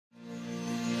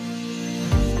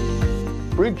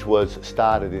Bridge was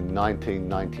started in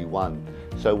 1991,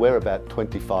 so we're about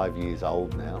 25 years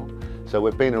old now. So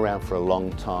we've been around for a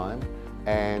long time,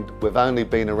 and we've only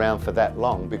been around for that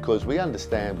long because we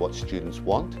understand what students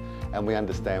want and we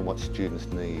understand what students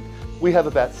need. We have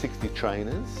about 60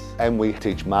 trainers and we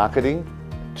teach marketing,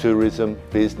 tourism,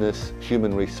 business,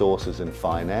 human resources and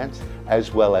finance,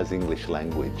 as well as English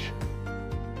language.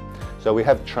 So we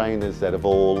have trainers that have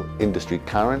all industry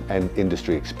current and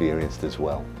industry experienced as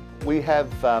well. We have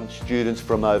students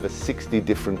from over 60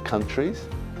 different countries.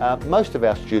 Most of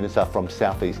our students are from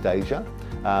Southeast Asia.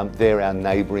 They're our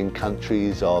neighbouring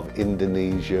countries of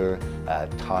Indonesia,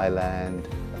 Thailand,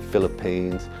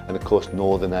 Philippines, and of course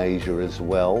Northern Asia as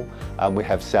well. We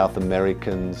have South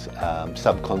Americans,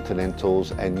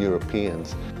 subcontinentals and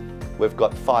Europeans. We've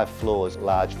got 5 floors,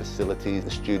 large facilities. The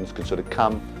students can sort of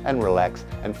come and relax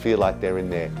and feel like they're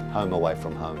in their home away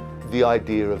from home. The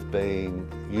idea of being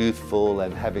youthful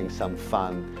and having some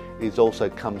fun also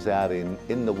comes out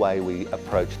in the way we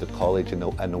approach the college and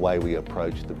the way we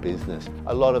approach the business.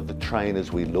 A lot of the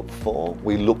trainers we look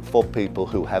for people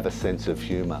who have a sense of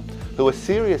humour, who are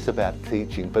serious about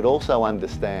teaching but also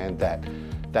understand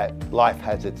that life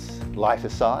has its lighter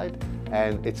side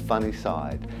and its funny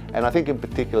side. And I think in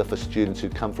particular for students who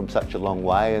come from such a long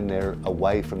way and they're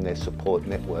away from their support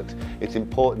networks, it's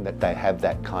important that they have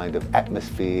that kind of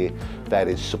atmosphere that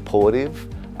is supportive,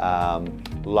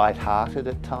 light-hearted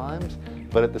at times,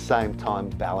 but at the same time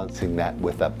balancing that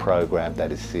with a program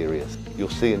that is serious. You'll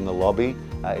see in the lobby,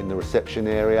 in the reception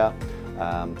area,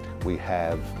 we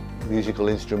have musical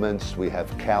instruments, we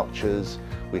have couches,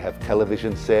 we have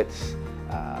television sets,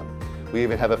 we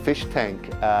even have a fish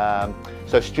tank,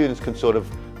 so students can sort of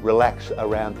relax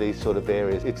around these sort of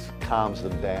areas. It calms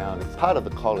them down. It's part of the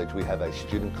college. We have a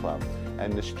student club,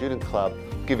 and the student club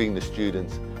giving the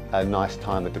students a nice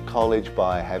time at the college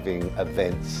by having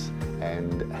events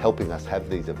and helping us have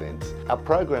these events. Our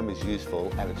program is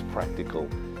useful and it's practical.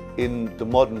 In the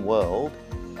modern world,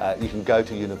 you can go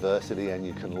to university and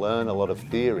you can learn a lot of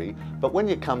theory, but when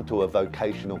you come to a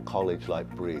vocational college like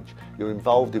Bridge, you're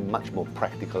involved in much more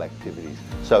practical activities.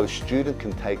 So a student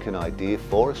can take an idea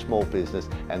for a small business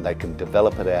and they can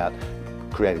develop it out,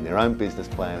 creating their own business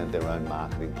plan and their own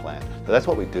marketing plan. So that's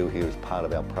what we do here as part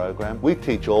of our program. We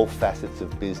teach all facets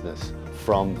of business,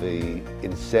 from the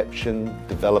inception,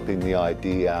 developing the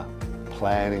idea,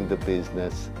 planning the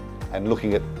business, and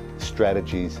looking at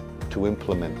strategies to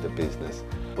implement the business.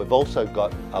 We've also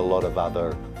got a lot of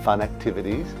other fun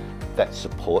activities that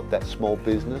support that small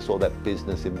business or that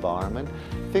business environment.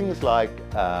 Things like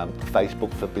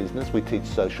Facebook for Business. We teach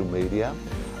social media.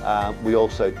 We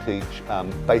also teach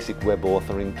basic web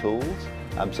authoring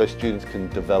tools, so students can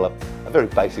develop a very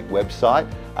basic website,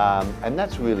 and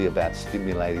that's really about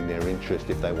stimulating their interest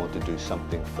if they want to do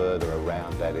something further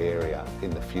around that area in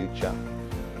the future.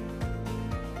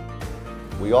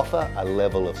 We offer a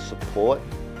level of support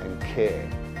and care.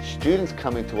 Students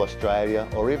coming to Australia,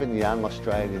 or even young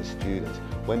Australian students,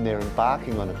 when they're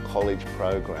embarking on a college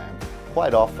program,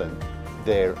 quite often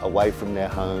they're away from their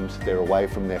homes, they're away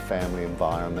from their family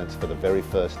environments for the very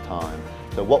first time.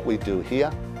 So what we do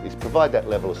here is provide that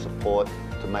level of support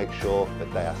to make sure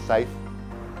that they are safe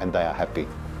and they are happy.